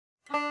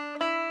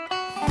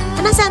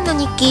花さんの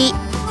日記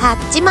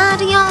始ま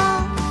るよ。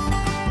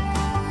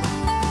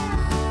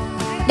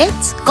レッ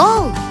ツ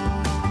ゴー。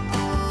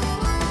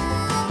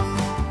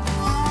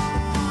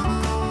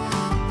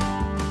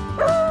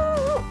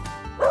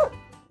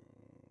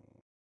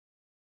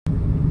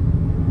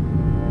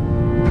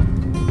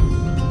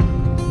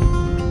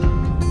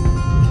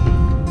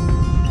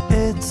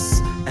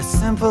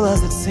Simple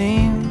as it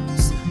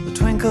seems, the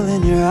twinkle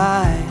in your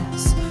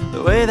eyes,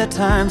 the way that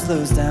time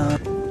slows down.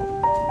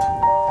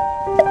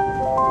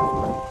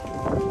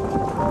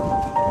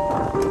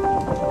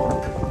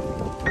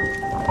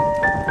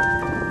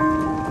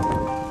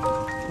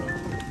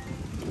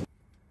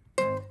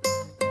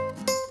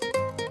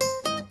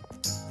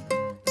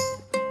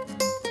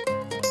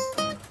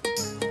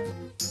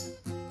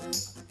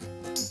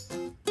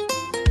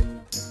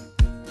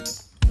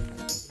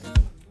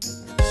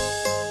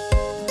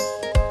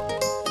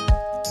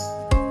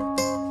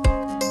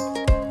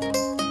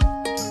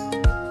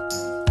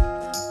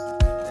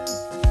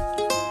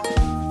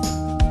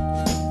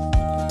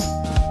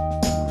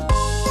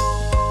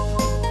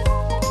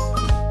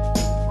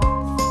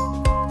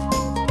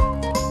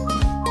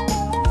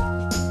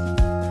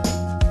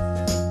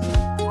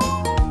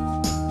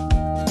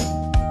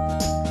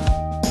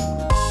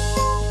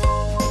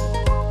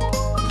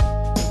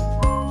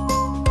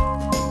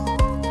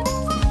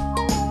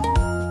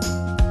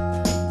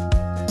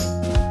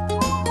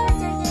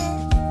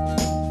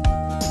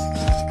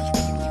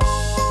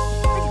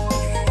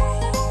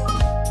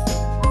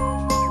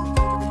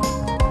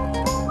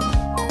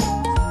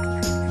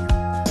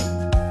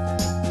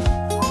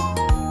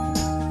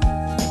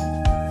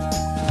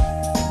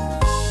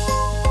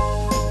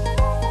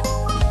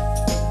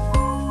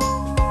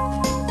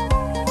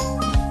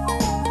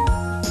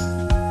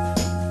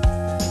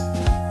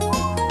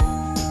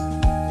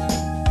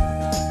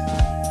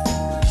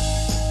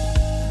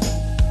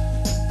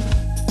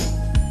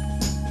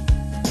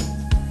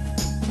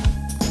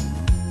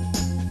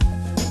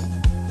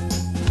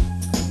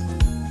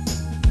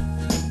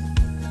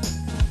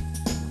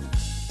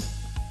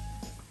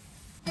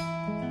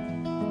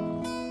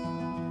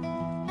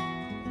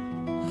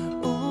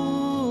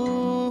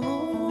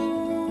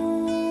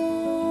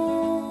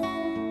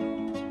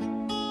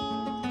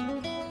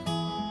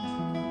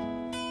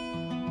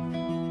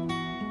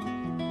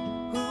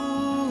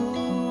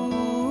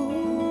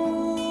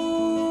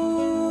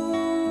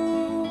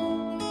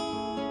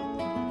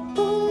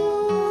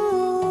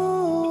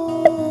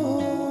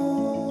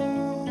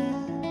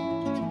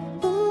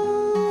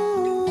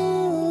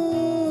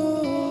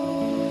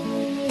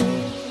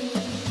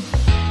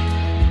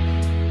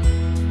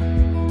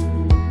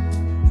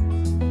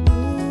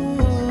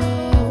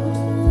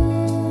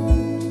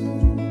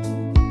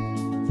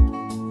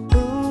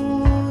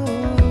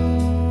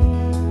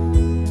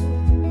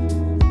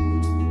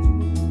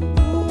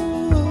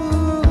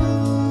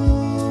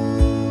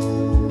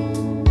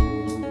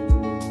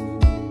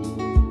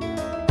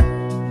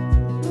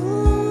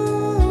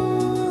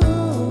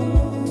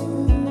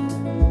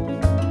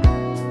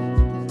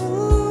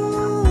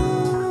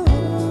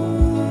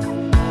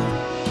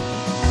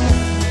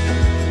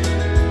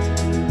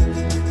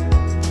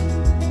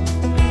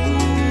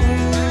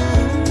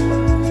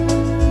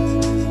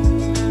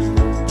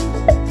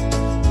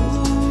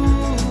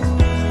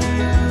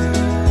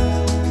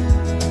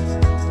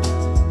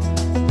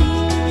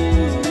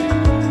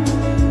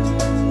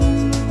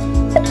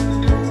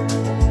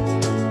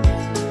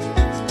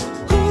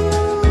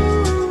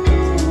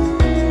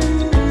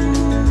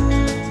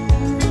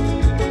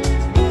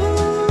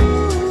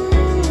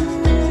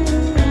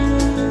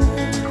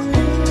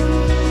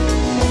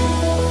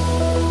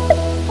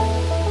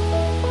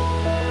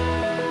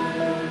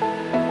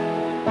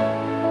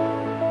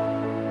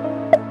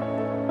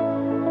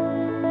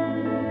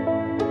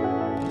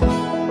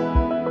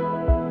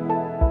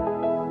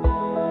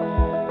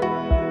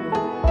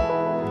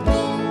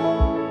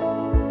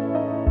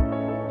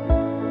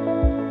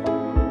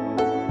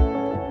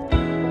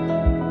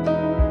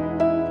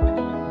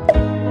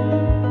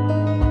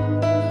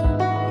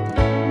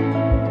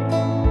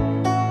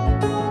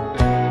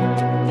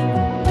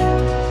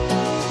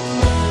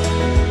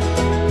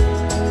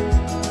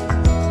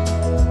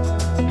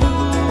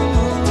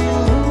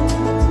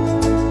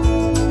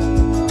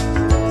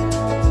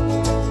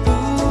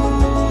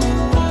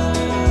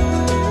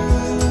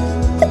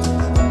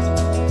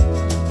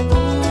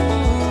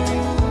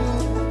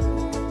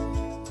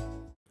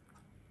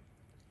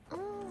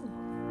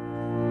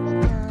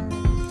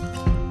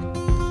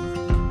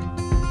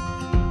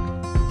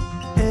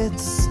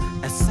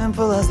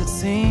 Simple as it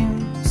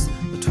seems,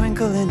 the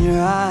twinkle in your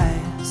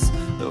eyes,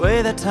 the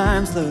way that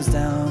time slows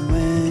down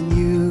when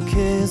you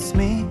kiss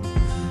me.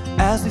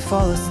 As we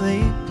fall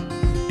asleep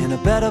in a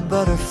bed of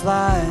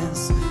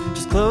butterflies,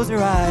 just close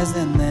your eyes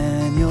and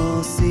then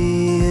you'll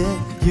see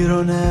it. You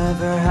don't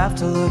ever have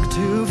to look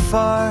too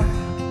far.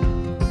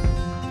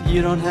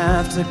 You don't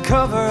have to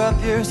cover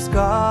up your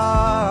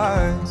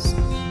scars.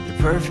 You're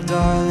perfect,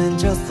 darling,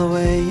 just the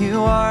way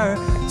you are.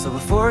 So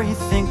before you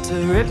think to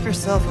rip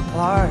yourself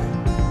apart,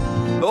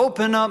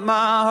 Open up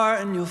my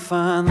heart and you'll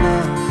find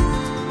love.